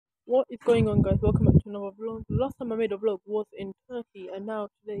What is going on, guys? Welcome back to another vlog. The last time I made a vlog was in Turkey, and now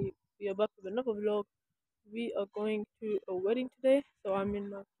today we are back with another vlog. We are going to a wedding today, so I'm in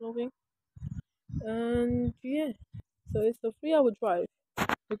my clothing, and yeah, so it's a 3 hour drive.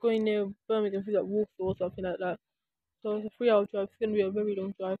 We're going near Birmingham to like Warsaw or something like that. So it's a 3 hour drive. It's gonna be a very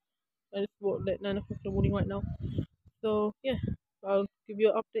long drive, and it's what like 9 o'clock in the morning right now. So yeah, I'll give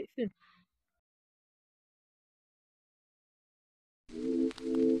you an update soon.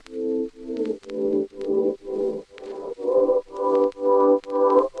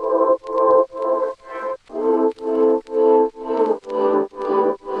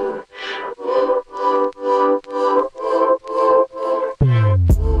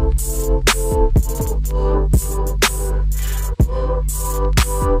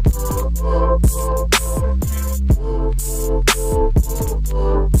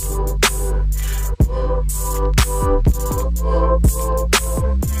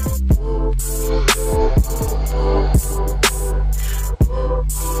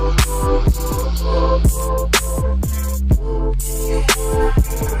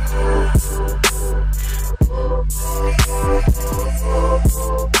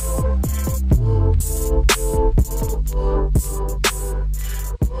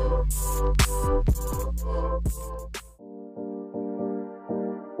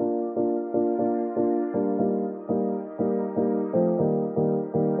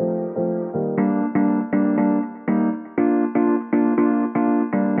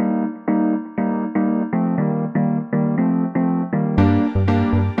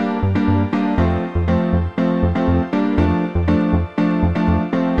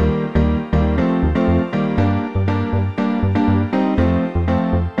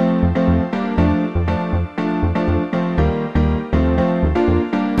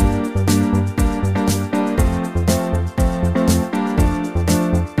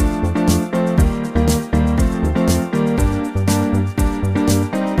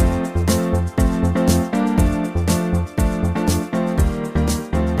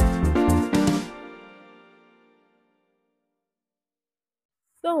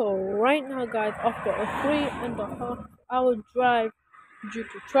 So right now, guys, after a 3.5 hour drive due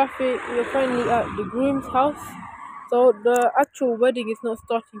to traffic, we're finally at the groom's house. So the actual wedding is not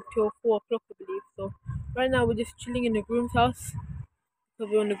starting till 4 o'clock, I believe. So right now we're just chilling in the groom's house. So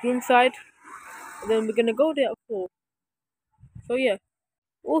we're on the groom's side. And then we're gonna go there at 4. So yeah.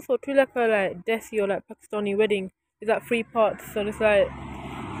 Also, to like a like Desi or like Pakistani wedding, is like 3 parts. So there's like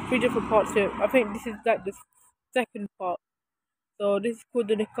 3 different parts here. I think this is like the second part. So this is called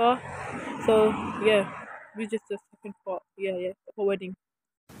the nikah. So yeah, we just the second part. Yeah, for wedding.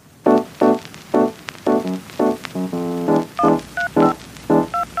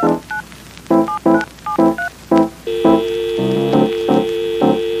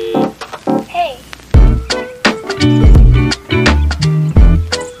 Hey.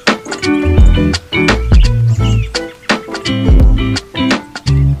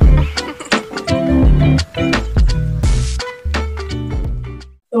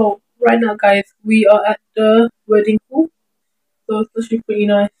 So right now, guys, we are at the wedding hall. So it's actually pretty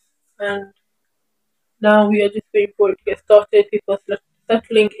nice, and now we are just waiting for it to get started. People are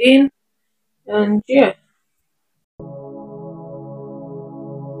settling in, and yeah.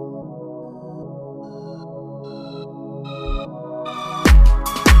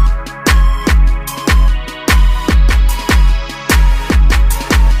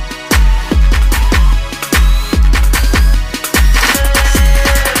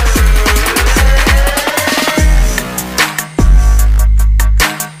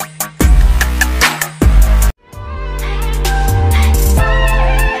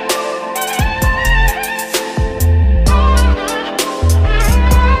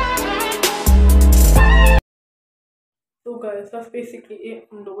 So guys, that's basically it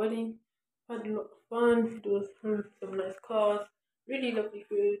from the wedding. Had a lot of fun. There was some nice cars, really lovely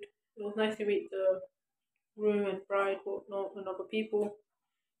food. It was nice to meet the groom and bride, whatnot, and other people.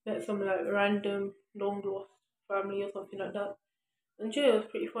 Met some like random long lost family or something like that. And yeah, it was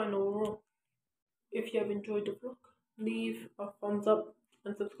pretty fun overall. If you have enjoyed the vlog, leave a thumbs up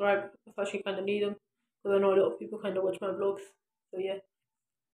and subscribe. I actually kind of need them because I know a lot of people kind of watch my vlogs. So yeah.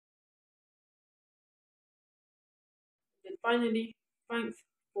 And finally, thanks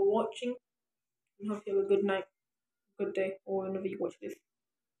for watching and hope you have a good night, good day, or whenever you watch this.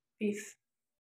 Peace.